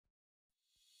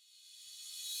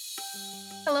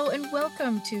Hello and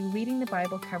welcome to Reading the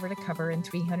Bible Cover to Cover in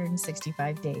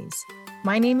 365 Days.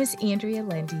 My name is Andrea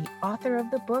Lendy, author of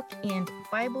the book and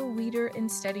Bible reader and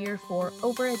studier for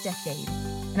over a decade,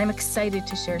 and I'm excited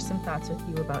to share some thoughts with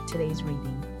you about today's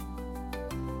reading.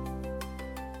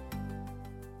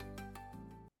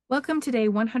 Welcome to day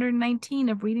 119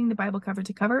 of Reading the Bible Cover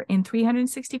to Cover in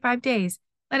 365 Days.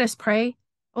 Let us pray.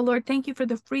 Oh Lord, thank you for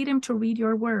the freedom to read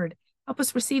your word. Help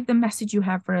us receive the message you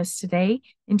have for us today.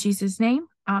 In Jesus' name,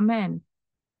 amen.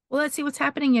 Well, let's see what's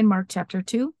happening in Mark chapter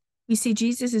 2. We see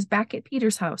Jesus is back at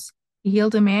Peter's house. He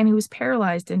healed a man who was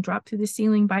paralyzed and dropped through the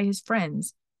ceiling by his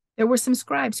friends. There were some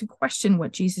scribes who questioned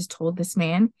what Jesus told this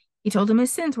man. He told him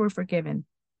his sins were forgiven.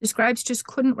 The scribes just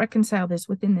couldn't reconcile this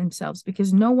within themselves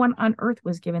because no one on earth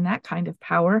was given that kind of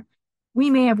power. We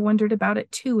may have wondered about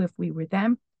it too if we were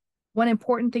them. One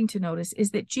important thing to notice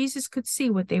is that Jesus could see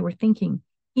what they were thinking.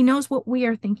 He knows what we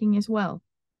are thinking as well.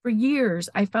 For years,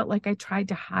 I felt like I tried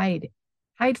to hide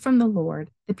from the Lord,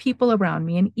 the people around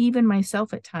me, and even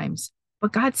myself at times.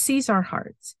 But God sees our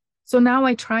hearts. So now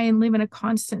I try and live in a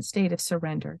constant state of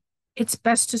surrender. It's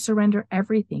best to surrender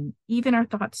everything, even our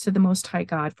thoughts, to the Most High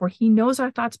God, for He knows our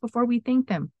thoughts before we think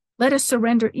them. Let us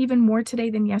surrender even more today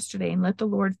than yesterday, and let the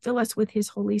Lord fill us with His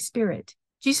Holy Spirit.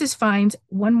 Jesus finds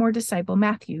one more disciple,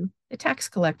 Matthew, the tax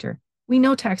collector. We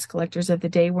know tax collectors of the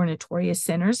day were notorious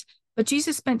sinners, but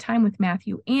Jesus spent time with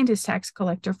Matthew and his tax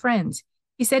collector friends.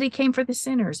 He said he came for the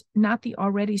sinners, not the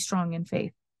already strong in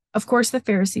faith. Of course, the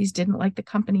Pharisees didn't like the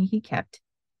company he kept.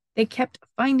 They kept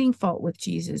finding fault with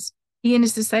Jesus. He and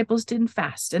his disciples didn't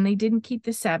fast, and they didn't keep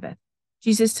the Sabbath.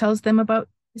 Jesus tells them about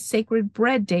the sacred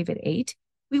bread David ate.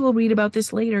 We will read about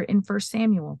this later in 1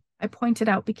 Samuel. I point it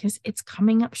out because it's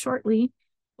coming up shortly.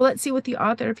 Well, let's see what the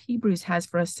author of Hebrews has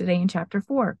for us today in chapter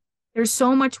 4. There's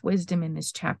so much wisdom in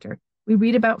this chapter. We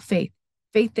read about faith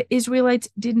the Israelites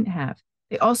didn't have.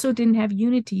 They also didn't have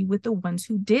unity with the ones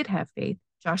who did have faith,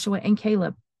 Joshua and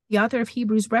Caleb. The author of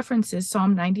Hebrews references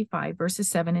Psalm 95, verses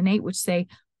 7 and 8, which say,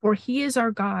 "For he is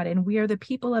our God, and we are the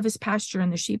people of his pasture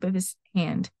and the sheep of his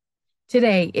hand.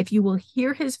 Today, if you will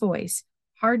hear his voice,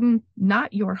 harden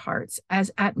not your hearts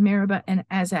as at Meribah and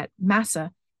as at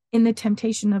Massah in the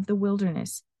temptation of the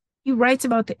wilderness." He writes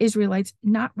about the Israelites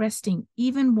not resting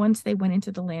even once they went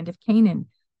into the land of Canaan.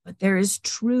 But there is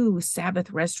true Sabbath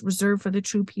rest reserved for the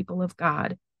true people of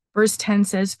God. Verse 10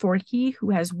 says, "For he who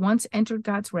has once entered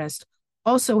God's rest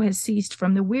also has ceased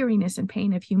from the weariness and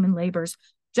pain of human labors,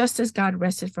 just as God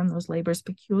rested from those labors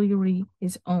peculiarly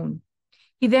his own."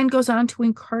 He then goes on to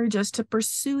encourage us to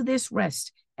pursue this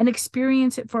rest and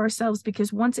experience it for ourselves,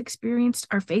 because once experienced,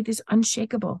 our faith is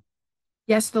unshakable.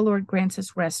 Yes, the Lord grants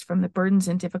us rest from the burdens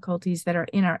and difficulties that are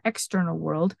in our external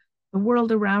world, the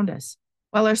world around us.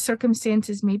 While our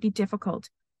circumstances may be difficult,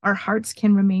 our hearts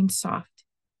can remain soft.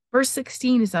 Verse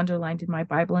 16 is underlined in my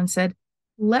Bible and said,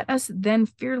 "Let us then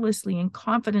fearlessly and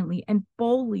confidently and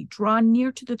boldly draw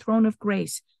near to the throne of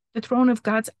grace, the throne of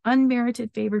God's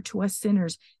unmerited favor to us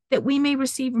sinners, that we may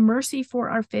receive mercy for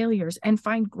our failures and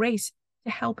find grace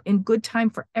to help in good time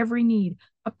for every need,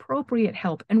 appropriate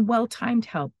help and well-timed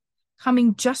help,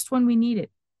 coming just when we need it."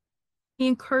 He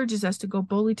encourages us to go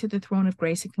boldly to the throne of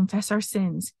grace and confess our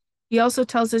sins. He also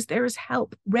tells us there is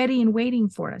help ready and waiting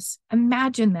for us.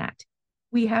 Imagine that.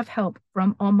 We have help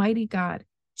from Almighty God,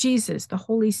 Jesus, the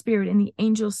Holy Spirit, and the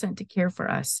angels sent to care for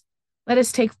us. Let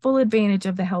us take full advantage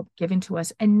of the help given to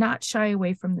us and not shy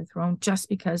away from the throne just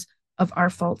because of our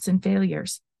faults and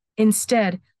failures.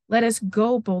 Instead, let us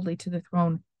go boldly to the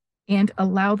throne and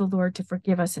allow the Lord to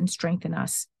forgive us and strengthen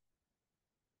us.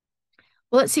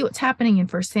 Well, let's see what's happening in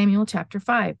 1 Samuel chapter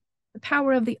 5. The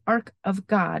power of the ark of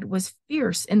God was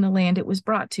fierce in the land it was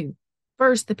brought to.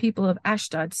 First, the people of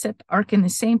Ashdod set the ark in the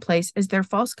same place as their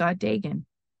false god Dagon.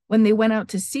 When they went out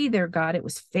to see their god, it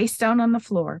was face down on the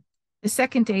floor. The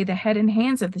second day, the head and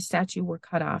hands of the statue were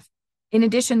cut off. In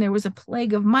addition, there was a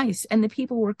plague of mice, and the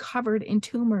people were covered in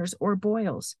tumors or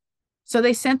boils. So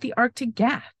they sent the ark to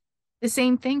Gath. The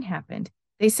same thing happened.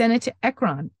 They sent it to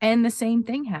Ekron, and the same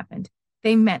thing happened.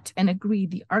 They met and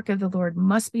agreed the ark of the Lord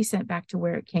must be sent back to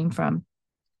where it came from.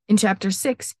 In chapter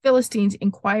 6, Philistines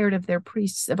inquired of their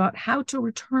priests about how to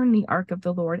return the ark of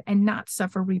the Lord and not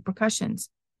suffer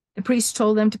repercussions. The priests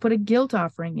told them to put a guilt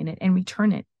offering in it and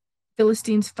return it.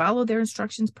 Philistines followed their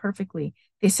instructions perfectly.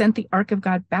 They sent the ark of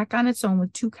God back on its own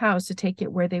with 2 cows to take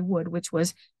it where they would, which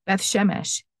was Beth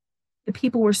Shemesh. The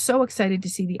people were so excited to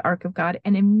see the ark of God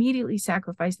and immediately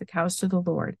sacrificed the cows to the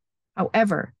Lord.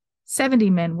 However, 70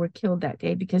 men were killed that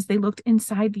day because they looked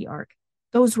inside the ark.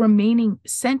 Those remaining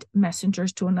sent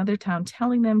messengers to another town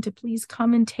telling them to please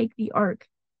come and take the ark.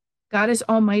 God is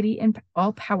almighty and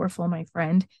all-powerful, my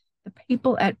friend. The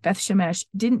people at Beth Shemesh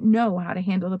didn't know how to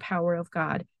handle the power of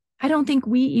God. I don't think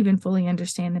we even fully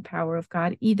understand the power of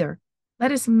God either.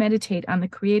 Let us meditate on the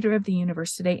creator of the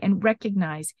universe today and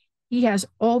recognize he has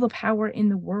all the power in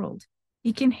the world.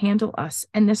 He can handle us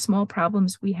and the small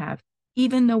problems we have,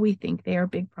 even though we think they are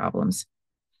big problems.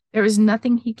 There is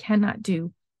nothing he cannot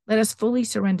do. Let us fully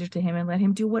surrender to him and let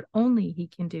him do what only he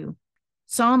can do.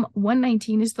 Psalm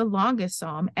 119 is the longest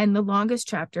psalm and the longest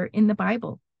chapter in the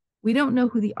Bible. We don't know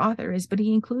who the author is, but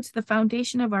he includes the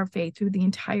foundation of our faith through the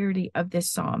entirety of this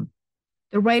psalm.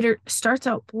 The writer starts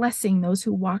out blessing those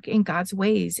who walk in God's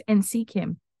ways and seek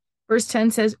him. Verse 10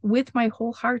 says, "With my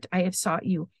whole heart I have sought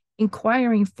you,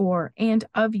 inquiring for and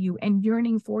of you and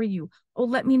yearning for you. Oh,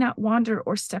 let me not wander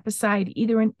or step aside,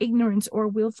 either in ignorance or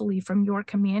willfully from your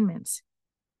commandments."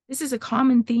 This is a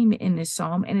common theme in this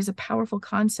psalm and is a powerful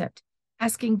concept,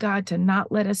 asking God to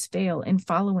not let us fail in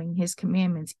following his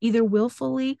commandments, either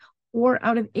willfully or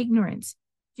out of ignorance.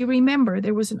 If you remember,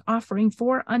 there was an offering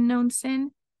for unknown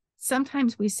sin.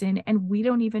 Sometimes we sin and we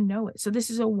don't even know it. So this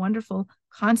is a wonderful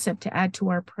concept to add to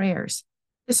our prayers.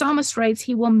 The psalmist writes,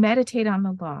 he will meditate on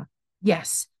the law.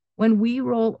 Yes, when we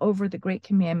roll over the great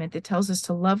commandment that tells us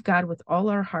to love God with all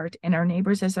our heart and our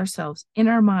neighbors as ourselves in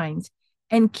our minds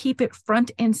and keep it front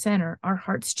and center, our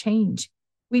hearts change.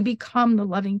 We become the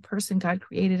loving person God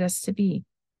created us to be.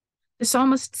 The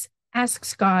psalmist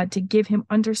asks God to give him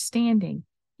understanding.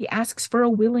 He asks for a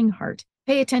willing heart.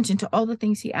 Pay attention to all the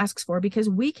things he asks for, because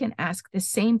we can ask the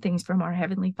same things from our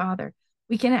Heavenly Father.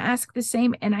 We can ask the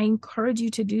same, and I encourage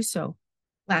you to do so.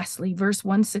 Lastly, verse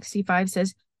 165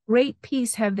 says, "Great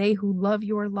peace have they who love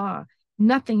your law.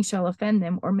 Nothing shall offend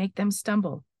them or make them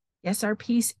stumble." Yes, our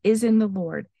peace is in the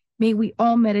Lord. May we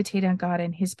all meditate on God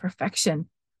and his perfection.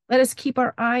 Let us keep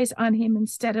our eyes on him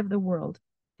instead of the world.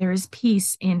 There is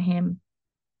peace in him.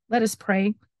 Let us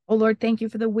pray. Oh Lord, thank you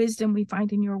for the wisdom we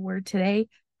find in your word today.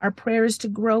 Our prayer is to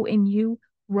grow in you,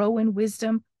 grow in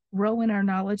wisdom, grow in our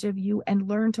knowledge of you, and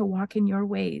learn to walk in your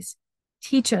ways.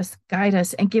 Teach us, guide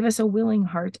us, and give us a willing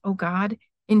heart, O God.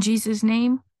 In Jesus'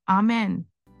 name, amen.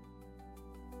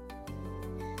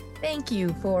 Thank you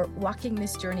for walking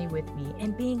this journey with me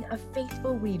and being a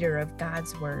faithful reader of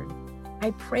God's word. I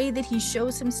pray that he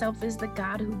shows himself as the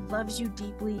God who loves you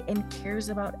deeply and cares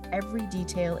about every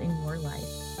detail in your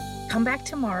life. Come back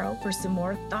tomorrow for some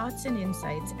more thoughts and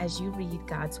insights as you read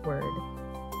God's word.